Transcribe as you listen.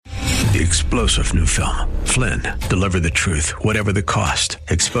The explosive new film, Flynn, deliver the truth, whatever the cost,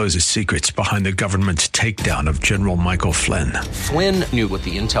 exposes secrets behind the government's takedown of General Michael Flynn. Flynn knew what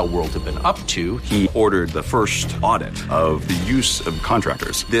the intel world had been up to. He ordered the first audit of the use of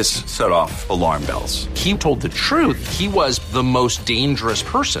contractors. This set off alarm bells. He told the truth. He was the most dangerous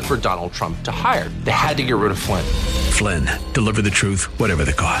person for Donald Trump to hire. They had to get rid of Flynn. Flynn, deliver the truth, whatever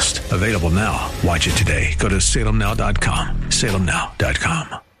the cost. Available now. Watch it today. Go to salemnow.com.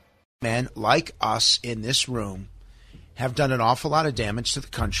 salemnow.com. Men like us in this room have done an awful lot of damage to the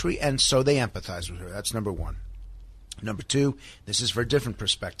country, and so they empathize with her. That's number one. Number two, this is for a different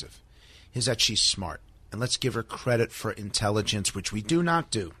perspective, is that she's smart. And let's give her credit for intelligence, which we do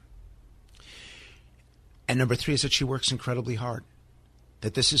not do. And number three is that she works incredibly hard.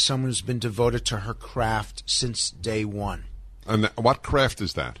 That this is someone who's been devoted to her craft since day one. And what craft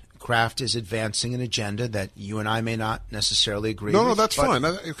is that? Craft is advancing an agenda that you and I may not necessarily agree with. No, that's fine.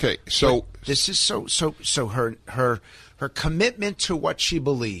 Okay, so this is so her commitment to what she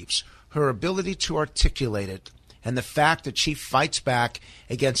believes, her ability to articulate it, and the fact that she fights back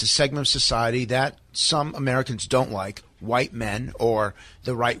against a segment of society that some Americans don't like, white men or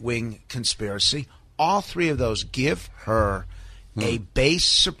the right-wing conspiracy. All three of those give her a base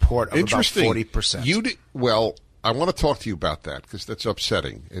support of about 40%. Well, I want to talk to you about that because that's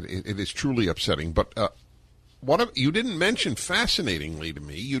upsetting. It is truly upsetting. But you didn't mention, fascinatingly to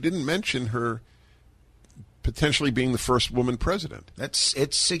me, you didn't mention her potentially being the first woman president.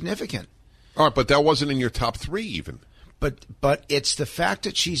 It's significant. All right, but that wasn't in your top three even. But it's the fact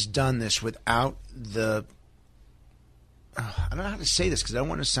that she's done this without the I don't know how to say this because I don't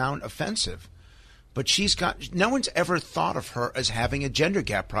want to sound offensive. But no one's ever thought of her as having a gender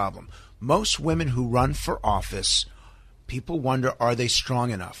gap problem. Most women who run for office, people wonder, are they strong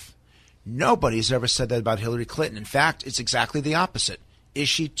enough? Nobody's ever said that about Hillary Clinton. In fact, it's exactly the opposite. Is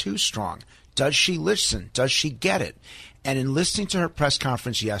she too strong? Does she listen? Does she get it? And in listening to her press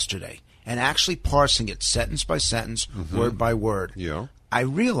conference yesterday and actually parsing it sentence by sentence, word by word, I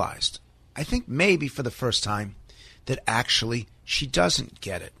realized, I think maybe for the first time, that actually she doesn't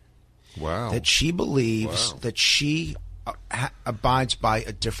get it. Wow. That she believes that she abides by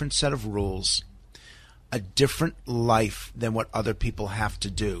a different set of rules, a different life than what other people have to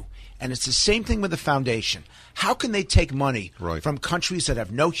do. And it's the same thing with the foundation. How can they take money from countries that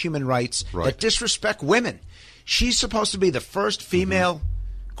have no human rights, that disrespect women? She's supposed to be the first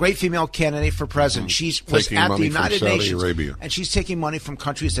great female candidate for president. She was at the United Nations, Arabia. and she's taking money from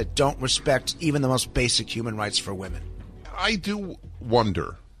countries that don't respect even the most basic human rights for women. I do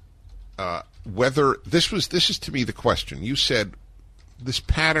wonder whether this is to me the question. You said this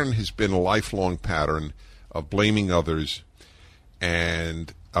pattern has been a lifelong pattern of blaming others,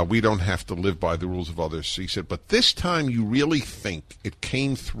 and we don't have to live by the rules of others. So you said, but this time you really think it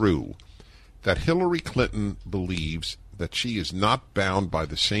came through that Hillary Clinton believes that she is not bound by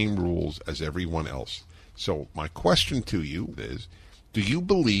the same rules as everyone else. So my question to you is, do you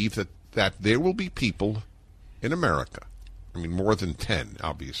believe that there will be people in America, I mean more than 10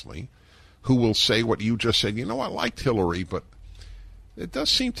 obviously, who will say what you just said, I liked Hillary, but it does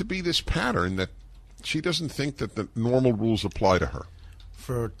seem to be this pattern that she doesn't think that the normal rules apply to her.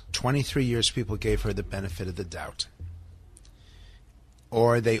 For 23 years, people gave her the benefit of the doubt.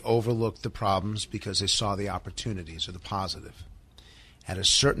 Or they overlooked the problems because they saw the opportunities or the positive. At a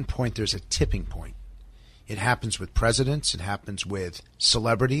certain point, there's a tipping point. It happens with presidents. It happens with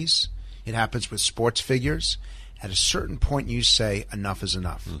celebrities. It happens with sports figures. At a certain point, you say, enough is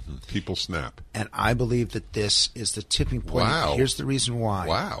enough. People snap. And I believe that this is the tipping point. Wow. Here's the reason why.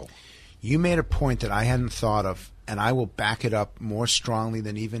 Wow. You made a point that I hadn't thought of, and I will back it up more strongly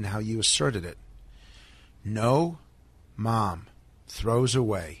than even how you asserted it. No mom throws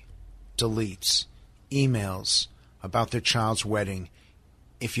away, deletes, emails about their child's wedding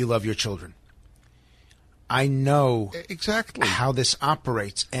if you love your children. I know exactly how this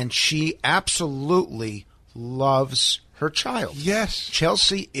operates, and she absolutely loves her child. Yes,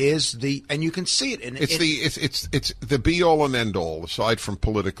 Chelsea is and you can see it. It's the be all and end all aside from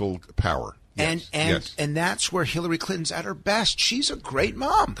political power. Yes. And that's where Hillary Clinton's at her best. She's a great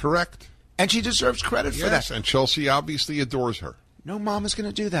mom. Correct. And she deserves credit for that. Yes, and Chelsea obviously adores her. No mom is going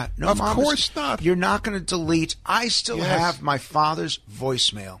to do that. No, of course not. You're not going to delete. I still have my father's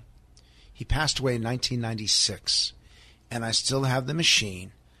voicemail. He passed away in 1996, and I still have the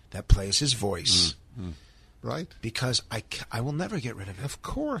machine that plays his voice. Right? Because I will never get rid of it. Of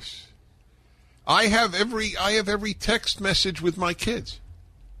course. I have every text message with my kids.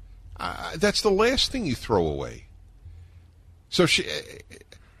 That's the last thing you throw away. So she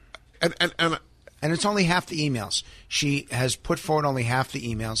and And it's only half the emails. She has put forward only half the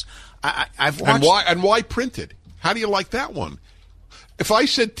emails. I've watched... And why printed? How do you like that one? If I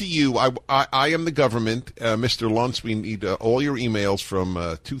said to you, I am the government, Mr. Luntz, we need all your emails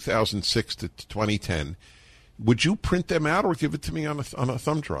from 2006 to 2010, would you print them out or give it to me on a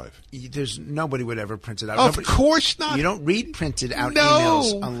thumb drive? Nobody would ever print it out. Of course not. You don't read printed out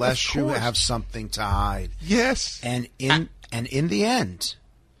emails unless you have something to hide. Yes. And in the end,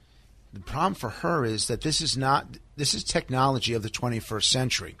 the problem for her is that this is technology of the 21st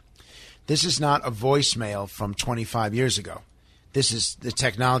century. This is not a voicemail from 25 years ago. This is the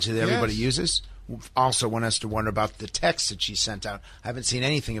technology that everybody uses. Also want us to wonder about the text that she sent out. I haven't seen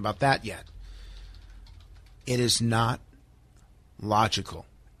anything about that yet. It is not logical,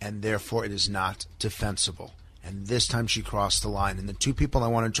 and therefore it is not defensible. And this time she crossed the line. And the two people I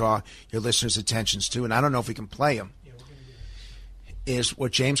want to draw your listeners' attentions to, and I don't know if we can play them, is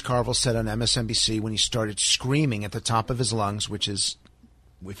what James Carville said on MSNBC when he started screaming at the top of his lungs, which is,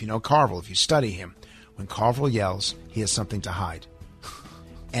 if you know Carville, if you study him, when Carville yells, he has something to hide.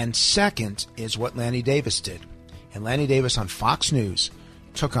 And second is what Lanny Davis did. And Lanny Davis on Fox News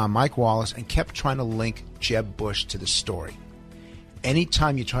took on Mike Wallace and kept trying to link Jeb Bush to the story.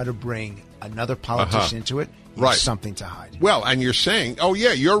 Anytime you try to bring another politician into it, you have something to hide. Well, and you're saying, oh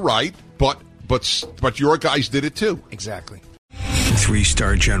yeah, you're right, but your guys did it too. Exactly.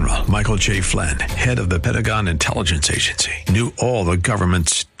 3-star General Michael J. Flynn, head of the Pentagon Intelligence Agency, knew all the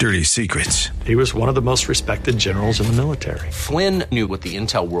government's dirty secrets. He was one of the most respected generals in the military. Flynn knew what the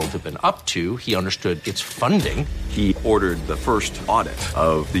intel world had been up to. He understood its funding. He ordered the first audit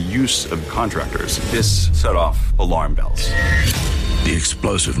of the use of contractors. This set off alarm bells. The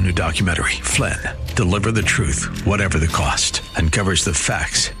explosive new documentary, Flynn, Deliver the Truth, Whatever the Cost, uncovers the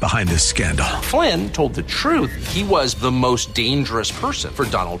facts behind this scandal. Flynn told the truth. He was the most dangerous person for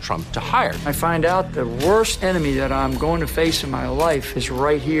Donald Trump to hire. I find out the worst enemy that I'm going to face in my life is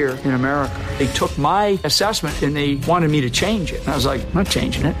right here in America. They took my assessment and they wanted me to change it. And I was like, I'm not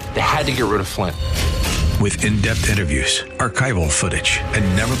changing it. They had to get rid of Flynn. With in-depth interviews, archival footage,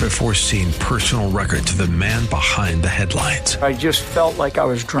 and never-before-seen personal records of the man behind the headlines. I just felt like I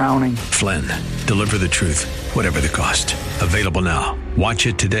was drowning. Flynn, Deliver the Truth, Whatever the Cost. Available now. Watch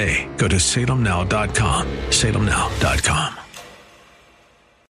it today. Go to salemnow.com. salemnow.com.